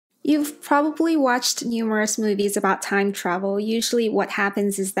You've probably watched numerous movies about time travel. Usually what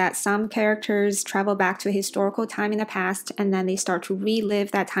happens is that some characters travel back to a historical time in the past and then they start to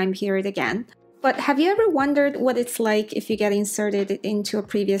relive that time period again. But have you ever wondered what it's like if you get inserted into a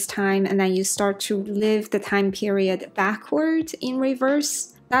previous time and then you start to live the time period backward in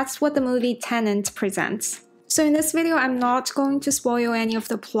reverse? That's what the movie Tenet presents. So in this video, I'm not going to spoil any of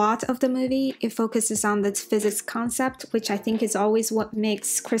the plot of the movie. It focuses on the physics concept, which I think is always what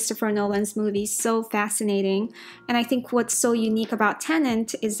makes Christopher Nolan's movies so fascinating. And I think what's so unique about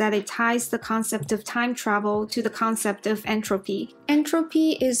Tenet is that it ties the concept of time travel to the concept of entropy.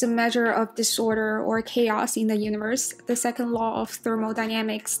 Entropy is a measure of disorder or chaos in the universe. The second law of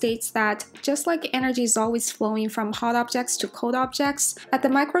thermodynamics states that just like energy is always flowing from hot objects to cold objects, at the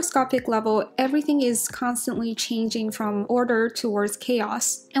microscopic level, everything is constantly changing from order towards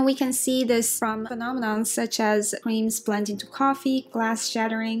chaos. And we can see this from phenomena such as creams blending to coffee, glass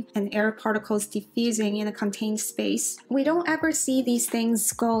shattering, and air particles diffusing in a contained space. We don't ever see these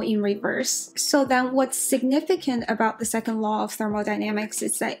things go in reverse. So then what's significant about the second law of thermodynamics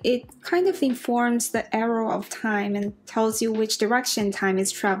is that it kind of informs the arrow of time and tells you which direction time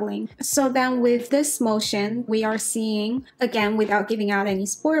is traveling. So then with this motion, we are seeing, again without giving out any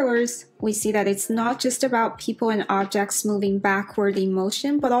spoilers, we see that it's not just about people and objects moving backward in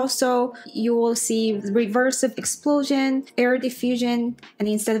motion, but also you will see reverse of explosion, air diffusion, and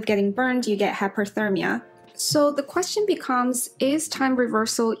instead of getting burned, you get hyperthermia. So the question becomes, is time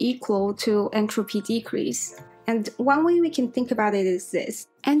reversal equal to entropy decrease? And one way we can think about it is this.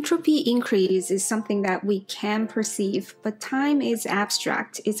 Entropy increase is something that we can perceive, but time is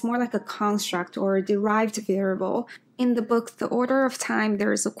abstract. It's more like a construct or a derived variable. In the book The Order of Time,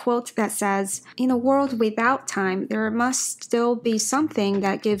 there is a quote that says, "In a world without time, there must still be something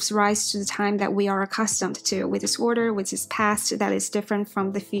that gives rise to the time that we are accustomed to, with its order, which is past, that is different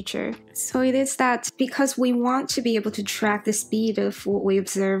from the future." So it is that because we want to be able to track the speed of what we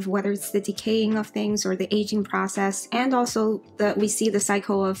observe, whether it's the decaying of things or the aging process, and also that we see the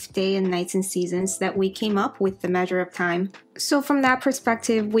cycle of day and nights and seasons, that we came up with the measure of time. So from that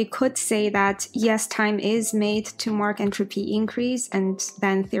perspective, we could say that yes, time is made to mark entropy increase, and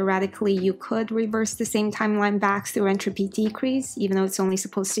then theoretically you could reverse the same timeline back through entropy decrease, even though it's only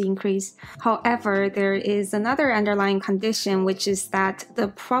supposed to increase. However, there is another underlying condition, which is that the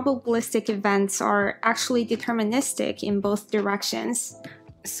probabilistic events are actually deterministic in both directions.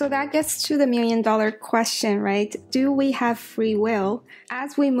 So that gets to the million-dollar question, right? Do we have free will?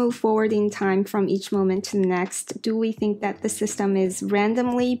 As we move forward in time from each moment to the next, do we think that the system is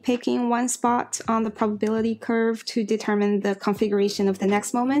randomly picking one spot on the probability curve to determine the configuration of the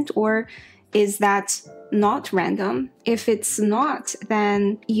next moment, or is that not random? If it's not,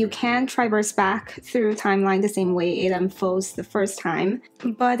 then you can traverse back through timeline the same way it unfolds the first time.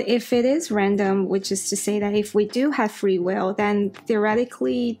 But if it is random, which is to say that if we do have free will, then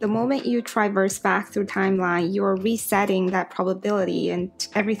theoretically, the moment you traverse back through timeline, you're resetting that probability and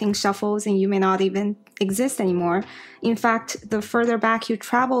everything shuffles and you may not even exist anymore. In fact, the further back you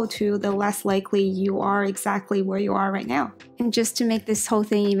travel to, the less likely you are exactly where you are right now. And just to make this whole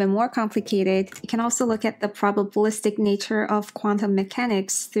thing even more complicated, you can also look at the probabilistic nature of quantum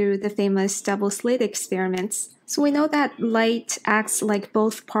mechanics through the famous double-slit experiments. So we know that light acts like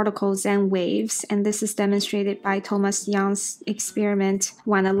both particles and waves, and this is demonstrated by Thomas Young's experiment.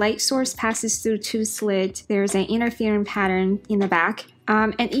 When a light source passes through two slits, there's an interfering pattern in the back.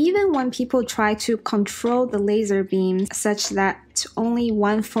 And even when people try to control the laser beam such that only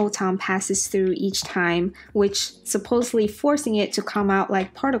one photon passes through each time, which supposedly forcing it to come out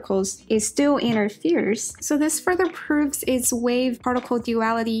like particles, it still interferes. So this further proves its wave-particle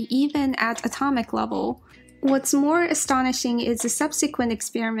duality even at atomic level. What's more astonishing is the subsequent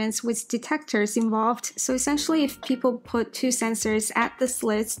experiments with detectors involved. So essentially, if people put two sensors at the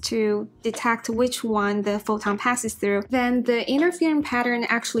slits to detect which one the photon passes through, then the interfering pattern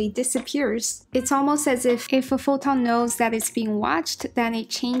actually disappears. It's almost as if a photon knows that it's being watched, then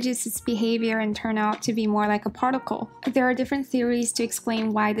it changes its behavior and turn out to be more like a particle. There are different theories to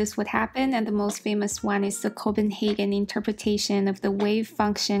explain why this would happen, and the most famous one is the Copenhagen interpretation of the wave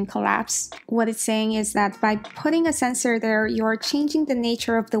function collapse. What it's saying is that by putting a sensor there, you're changing the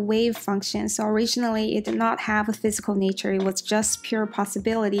nature of the wave function. So originally it did not have a physical nature, it was just pure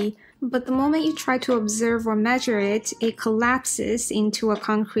possibility. But the moment you try to observe or measure it, it collapses into a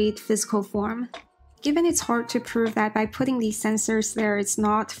concrete physical form. Given it's hard to prove that by putting these sensors there, it's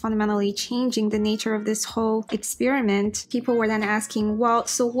not fundamentally changing the nature of this whole experiment, people were then asking, well,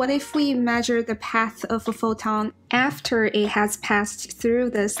 so what if we measure the path of a photon after it has passed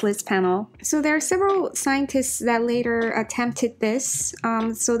through the slits panel? So there are several scientists that later attempted this.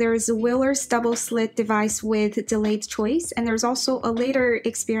 So there's Wheeler's double-slit device with delayed choice, and there's also a later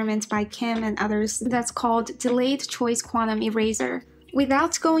experiment by Kim and others that's called delayed choice quantum eraser.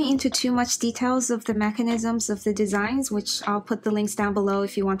 Without going into too much details of the mechanisms of the designs, which I'll put the links down below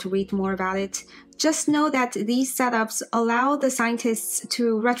if you want to read more about it, just know that these setups allow the scientists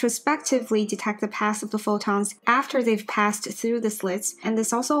to retrospectively detect the path of the photons after they've passed through the slits, and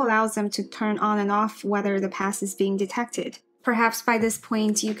this also allows them to turn on and off whether the path is being detected. Perhaps by this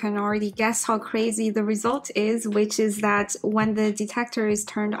point you can already guess how crazy the result is, which is that when the detector is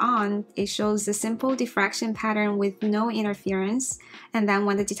turned on, it shows a simple diffraction pattern with no interference, and then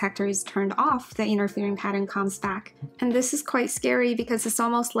when the detector is turned off, the interfering pattern comes back. And this is quite scary because it's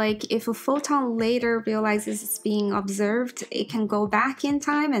almost like if a photon later realizes it's being observed, it can go back in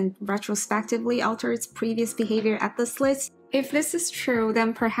time and retrospectively alter its previous behavior at the slits. If this is true,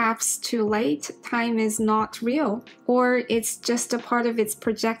 then perhaps too late, time is not real, or it's just a part of its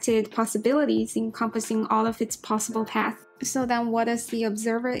projected possibilities encompassing all of its possible paths. So then what does the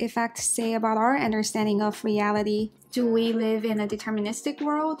observer effect say about our understanding of reality? Do we live in a deterministic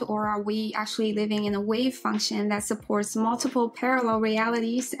world, or are we actually living in a wave function that supports multiple parallel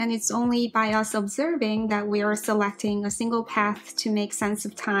realities, and it's only by us observing that we are selecting a single path to make sense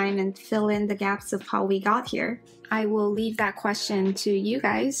of time and fill in the gaps of how we got here? I will leave that question to you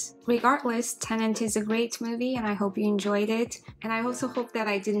guys. Regardless, Tenet is a great movie and I hope you enjoyed it. And I also hope that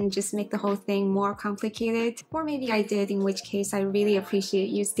I didn't just make the whole thing more complicated, or maybe I did, in which case I really appreciate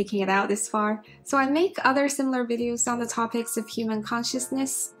you sticking it out this far. So I make other similar videos on the topics of human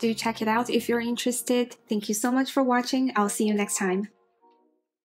consciousness. Do check it out if you're interested. Thank you so much for watching. I'll see you next time.